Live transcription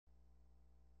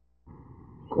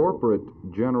Corporate,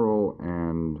 general,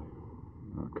 and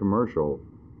commercial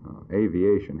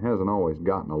aviation hasn't always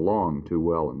gotten along too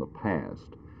well in the past.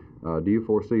 Do you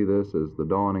foresee this as the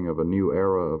dawning of a new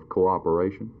era of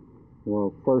cooperation?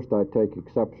 Well, first I take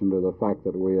exception to the fact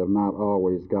that we have not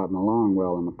always gotten along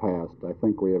well in the past. I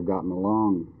think we have gotten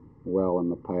along well in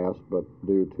the past, but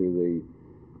due to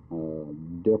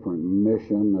the different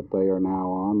mission that they are now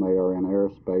on, they are in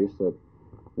airspace that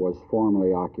was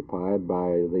formerly occupied by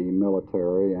the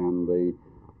military and the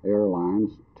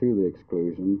airlines to the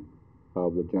exclusion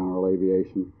of the general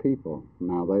aviation people.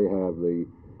 Now they have the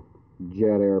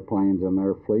jet airplanes in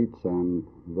their fleets, and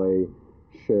they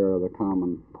share the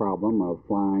common problem of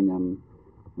flying in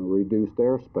reduced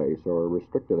airspace or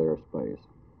restricted airspace.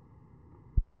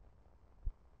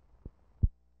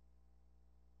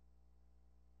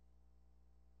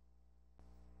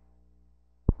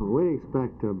 We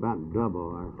expect to about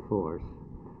double our force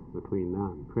between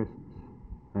now and Christmas.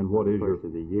 And what is your first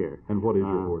of the year? And what is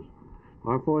your force?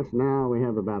 Our force now, we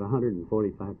have about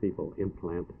 145 people in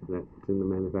plant. That's in the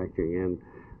manufacturing end,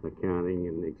 accounting,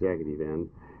 and executive end,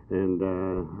 and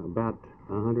about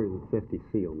 150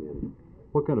 SEAL men.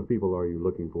 What kind of people are you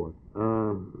looking for?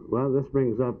 Well, this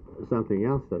brings up something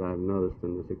else that I've noticed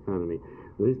in this economy.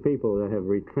 These people that have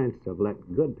retrenched have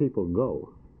let good people go.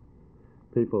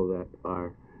 People that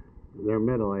are, they're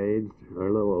middle-aged or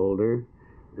a little older,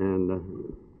 and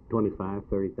 $25,000,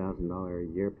 $30,000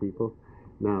 a year people.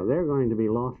 Now, they're going to be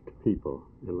lost people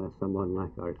unless someone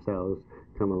like ourselves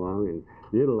come along and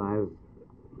utilize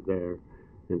their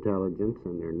intelligence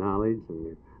and their knowledge and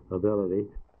their ability.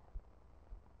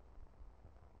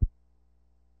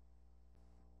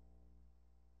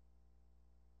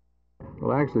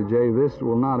 Well, actually, Jay, this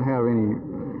will not have any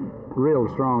real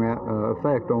strong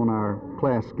effect on our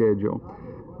class schedule,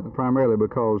 primarily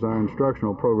because our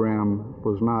instructional program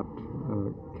was not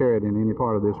carried in any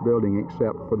part of this building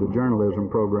except for the journalism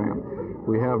program.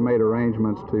 We have made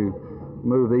arrangements to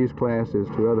move these classes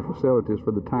to other facilities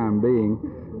for the time being,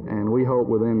 and we hope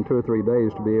within 2 or 3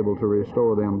 days to be able to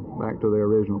restore them back to their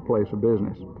original place of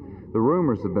business. The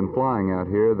rumors have been flying out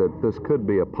here that this could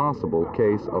be a possible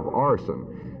case of arson.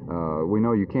 We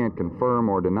know you can't confirm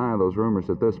or deny those rumors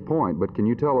at this point, but can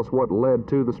you tell us what led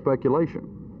to the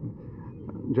speculation?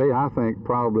 Jay, I think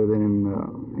probably that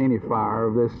in any fire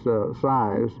of this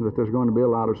size that there's going to be a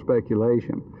lot of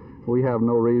speculation. We have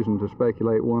no reason to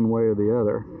speculate one way or the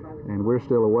other, and we're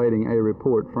still awaiting a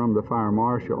report from the fire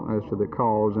marshal as to the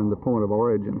cause and the point of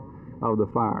origin of the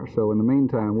fire. So in the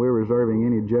meantime, we're reserving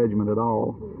any judgment at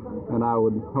all, and I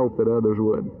would hope that others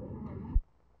would.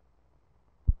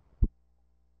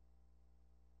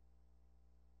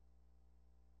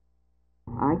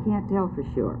 I can't tell for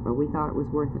sure, but we thought it was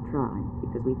worth a try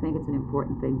because we think it's an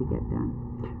important thing to get done.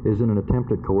 Is it an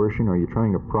attempt at coercion? Are you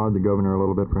trying to prod the governor a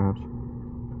little bit, perhaps?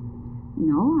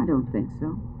 No, I don't think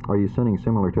so. Are you sending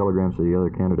similar telegrams to the other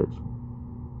candidates?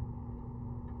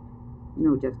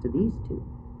 No, just to these two.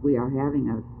 We are having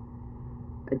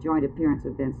a joint appearance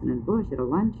of Benson and Bush at a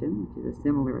luncheon, which is a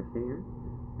similar affair,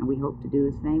 and we hope to do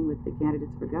the same with the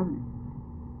candidates for governor.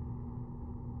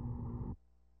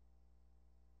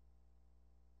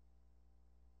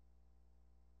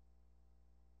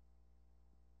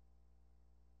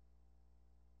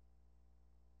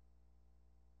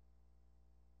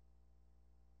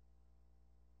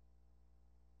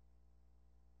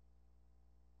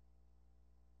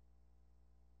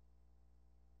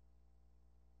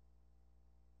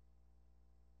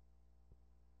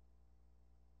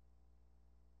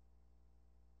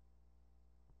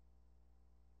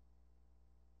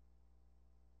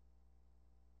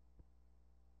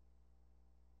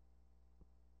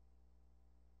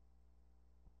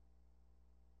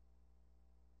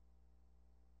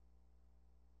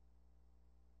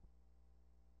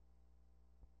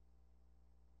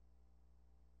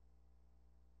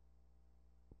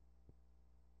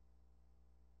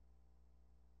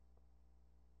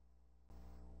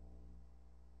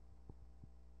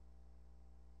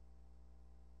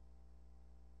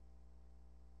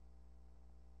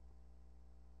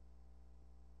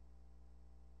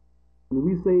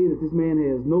 We say that this man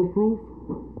has no proof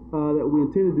that we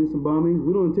intend to do some bombings.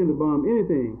 We don't intend to bomb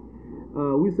anything.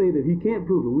 We say that he can't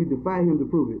prove it. We defy him to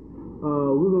prove it.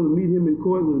 We're going to meet him in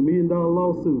court with $1 million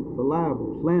lawsuit for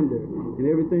libel, slander, and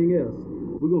everything else.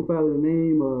 We're going to file in the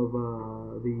name of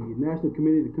the National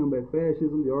Committee to Combat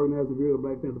Fascism, the Organizing Bureau of the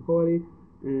Black Panther Party,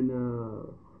 and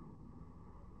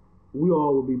we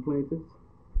all will be plaintiffs.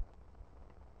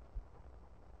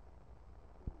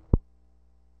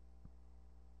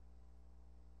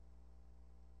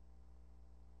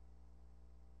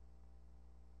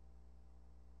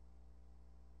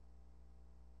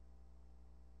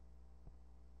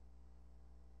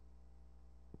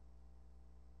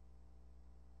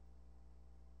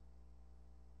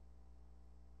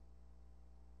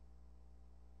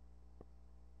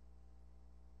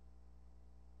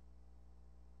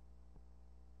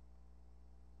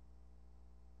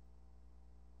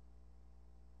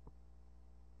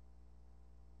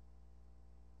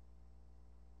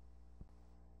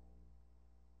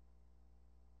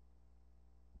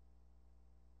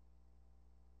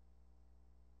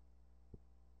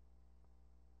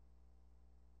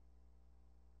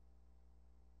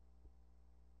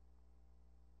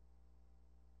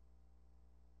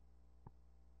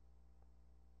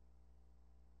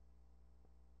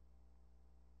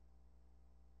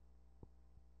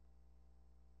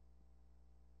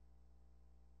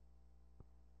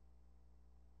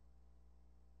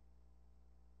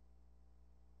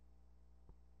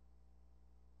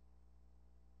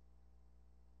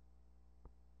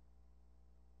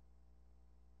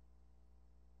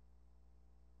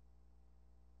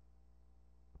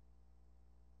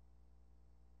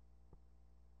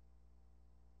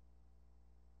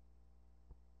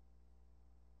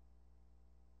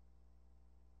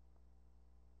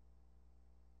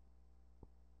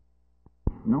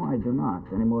 No, I do not,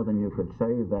 any more than you could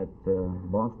say that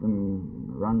Boston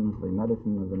runs the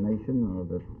medicine of the nation, or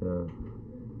that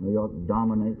New York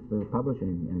dominates the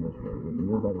publishing industry. We can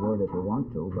use that word if we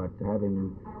want to, but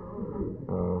having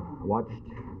watched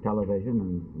television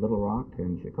in Little Rock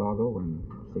and Chicago and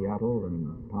Seattle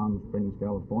and Palm Springs,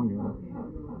 California,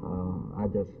 I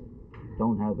just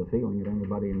don't have the feeling that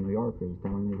anybody in New York is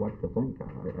telling me what to think.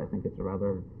 I think it's a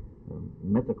rather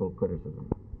mythical criticism.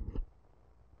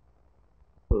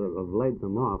 That have laid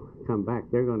them off come back,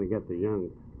 they're going to get the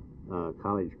young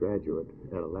college graduate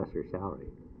at a lesser salary.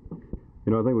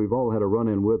 You know, I think we've all had a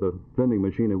run-in with a vending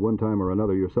machine at one time or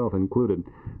another, yourself included.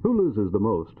 Who loses the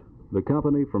most? The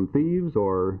company from thieves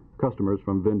or customers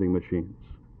from vending machines?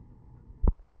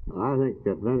 I think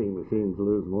that vending machines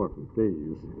lose more from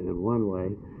thieves in one way,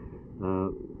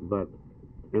 but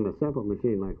in a simple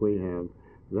machine like we have,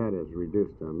 that is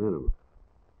reduced to a minimum.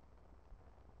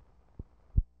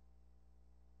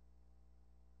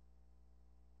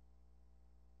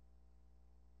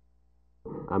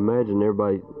 I imagine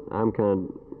everybody. I'm kind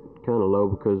of low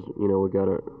because we got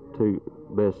our two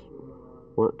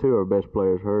of our best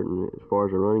players hurt, and as far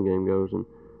as the running game goes,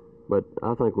 but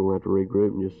I think we're going to have to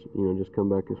regroup and just come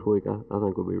back this week. I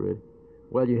think we'll be ready.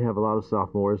 Well, you have a lot of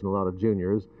sophomores and a lot of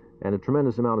juniors, and a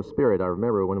tremendous amount of spirit. I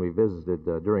remember when we visited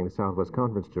during the Southwest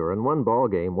Conference Tour, and one ball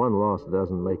game, one loss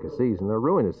doesn't make a season or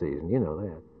ruin a season. You know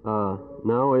that.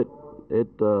 No, it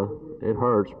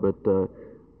hurts, but.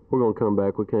 We're going to come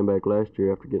back. We came back last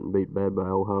year after getting beat bad by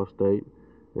Ohio State,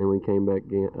 and we came back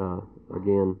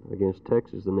again against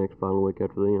Texas the next final week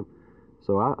after them.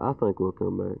 So I think we'll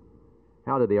come back.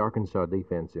 How did the Arkansas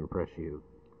defense impress you?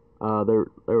 They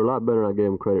were a lot better than I gave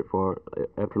them credit for.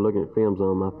 After looking at films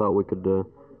on them, I thought we could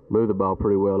move the ball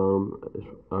pretty well on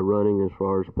them, running as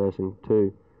far as passing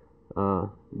too.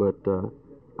 But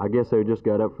I guess they just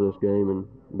got up for this game and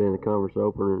being the conference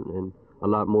opener and a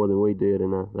lot more than we did,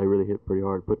 and they really hit pretty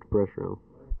hard, put the pressure on.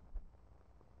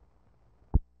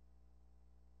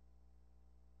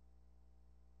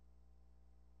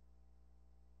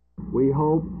 We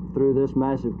hope through this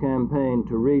massive campaign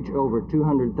to reach over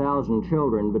 200,000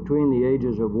 children between the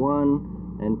ages of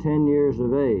 1 and 10 years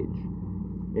of age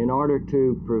in order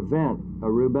to prevent a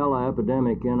rubella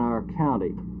epidemic in our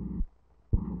county.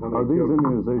 Are these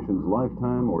immunizations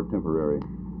lifetime or temporary?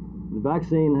 The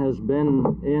vaccine has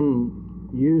been in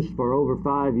use for over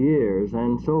 5 years,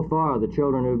 and so far the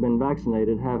children who have been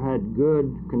vaccinated have had good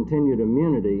continued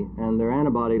immunity, and their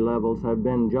antibody levels have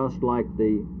been just like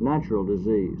the natural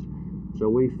disease. So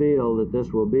we feel that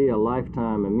this will be a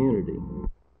lifetime immunity.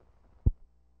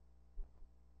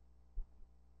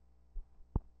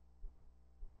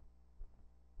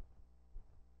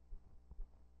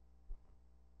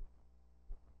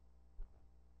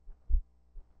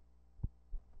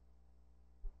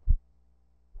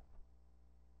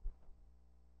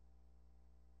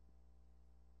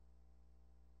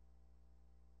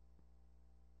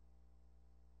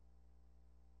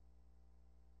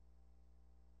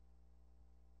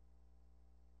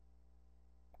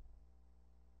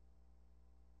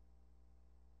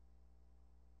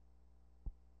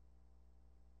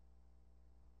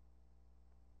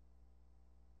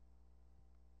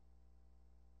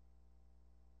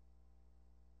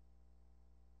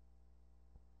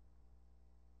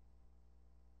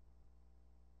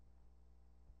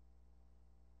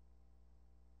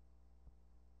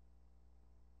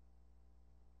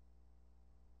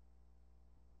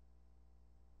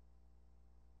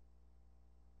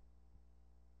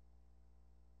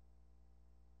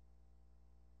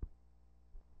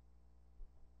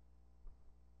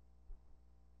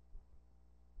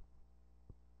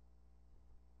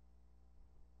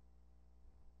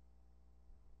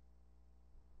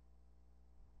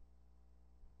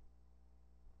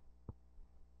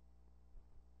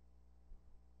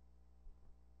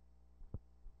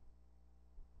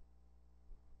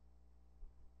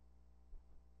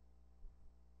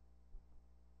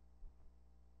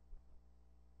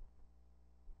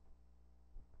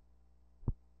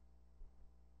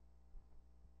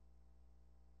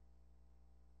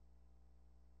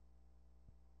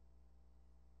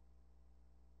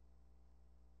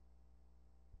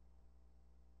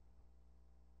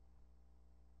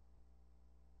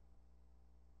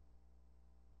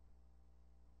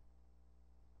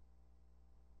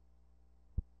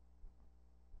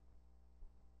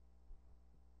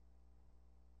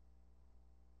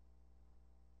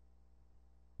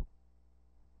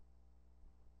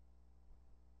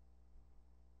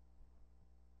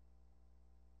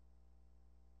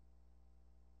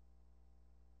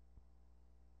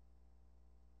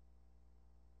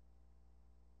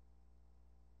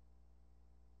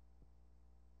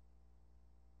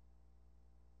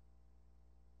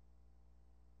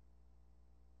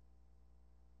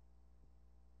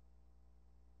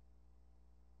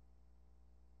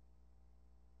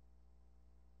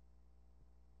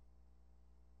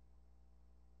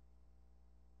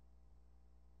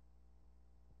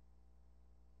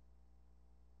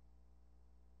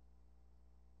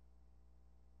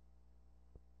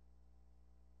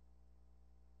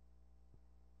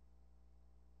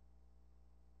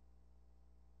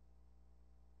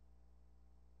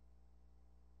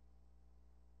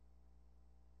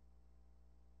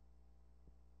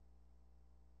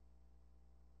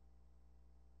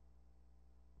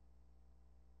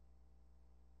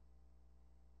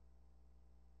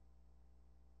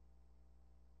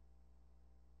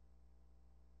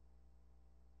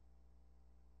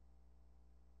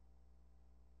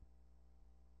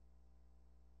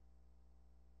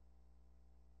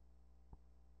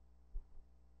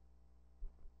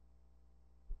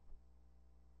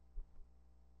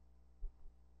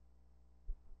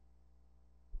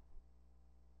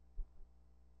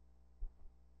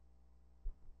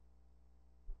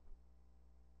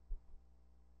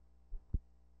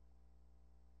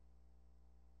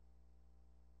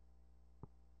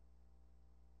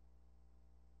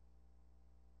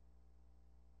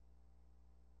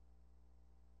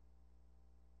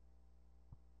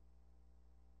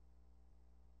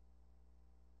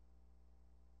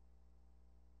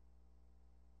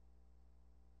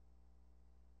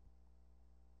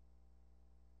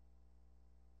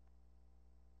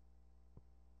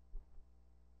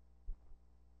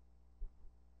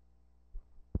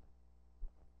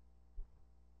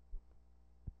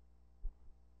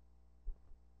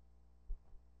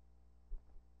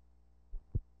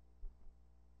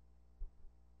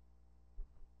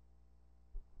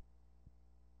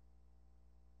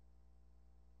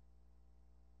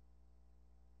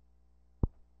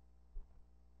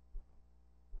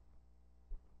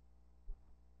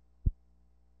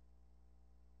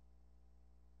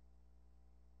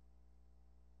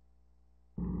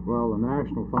 Well, the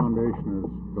National Foundation is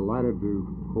delighted to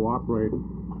cooperate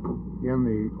in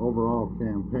the overall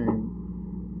campaign.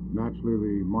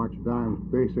 Naturally, the March of Dimes'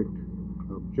 basic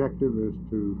objective is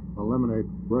to eliminate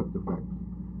birth defects.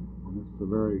 And this is a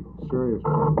very serious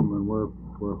problem, and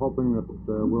we're hoping that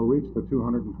we'll reach the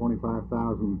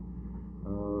 225,000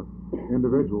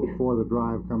 individuals for the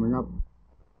drive coming up.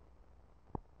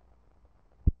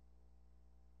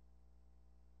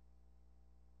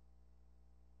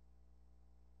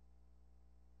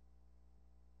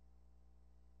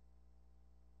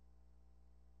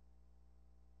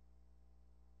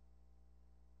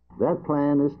 That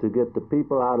plan is to get the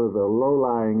people out of the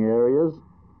low-lying areas,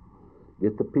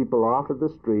 get the people off of the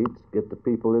streets, get the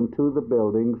people into the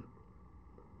buildings.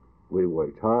 We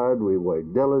worked hard, we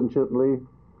worked diligently,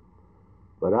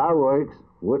 but our works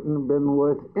wouldn't have been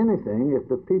worth anything if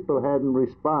the people hadn't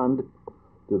responded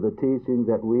to the teaching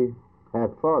that we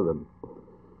had for them.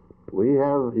 We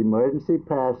have emergency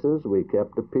passes, we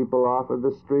kept the people off of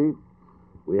the street.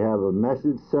 We have a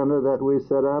message center that we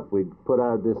set up. We put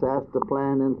our disaster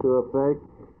plan into effect.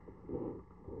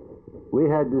 We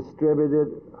had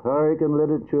distributed hurricane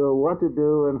literature, what to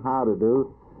do and how to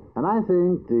do. And I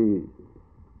think the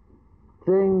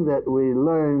thing that we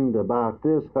learned about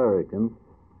this hurricane,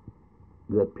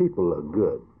 that people are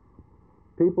good.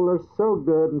 People are so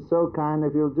good and so kind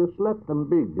if you'll just let them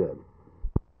be good.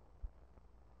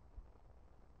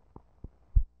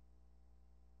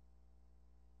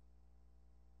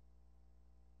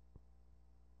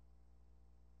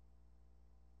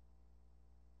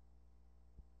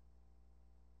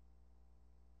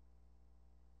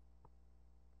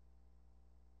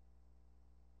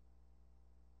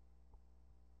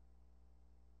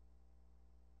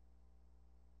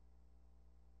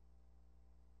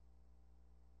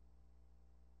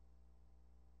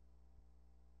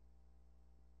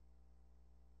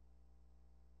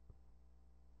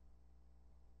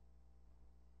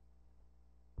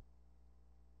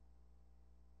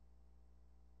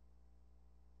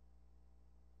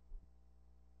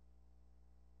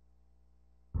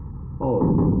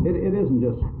 Oh, it isn't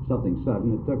just something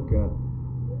sudden. It took,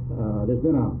 there's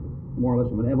been a more or less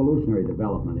of an evolutionary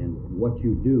development in what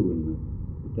you do in the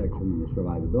protection and the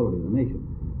survivability of the nation.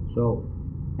 So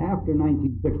after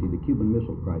 1960, the Cuban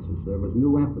Missile Crisis, there was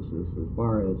new emphasis as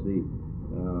far as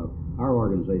our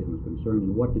organization was concerned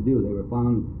in what to do. They were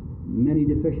found many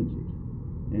deficiencies.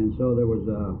 And so there was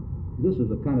this is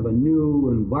a kind of a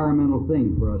new environmental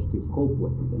thing for us to cope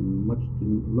with, and much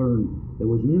to learn that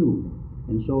was new.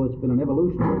 And so it's been an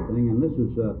evolutionary thing, and this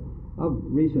is of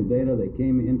recent data. They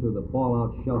came into the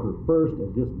fallout shelter first as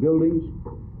just buildings,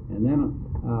 and then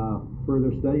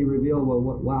further study revealed,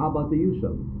 well, how about the use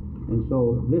of them? And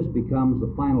so this becomes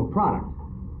the final product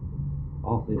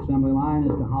off the assembly line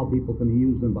as to how people can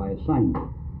use them by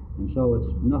assignment. And so it's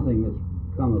nothing that's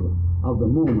come of the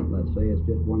moment, let's say. It's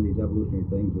just one of these evolutionary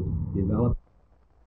things that's developed.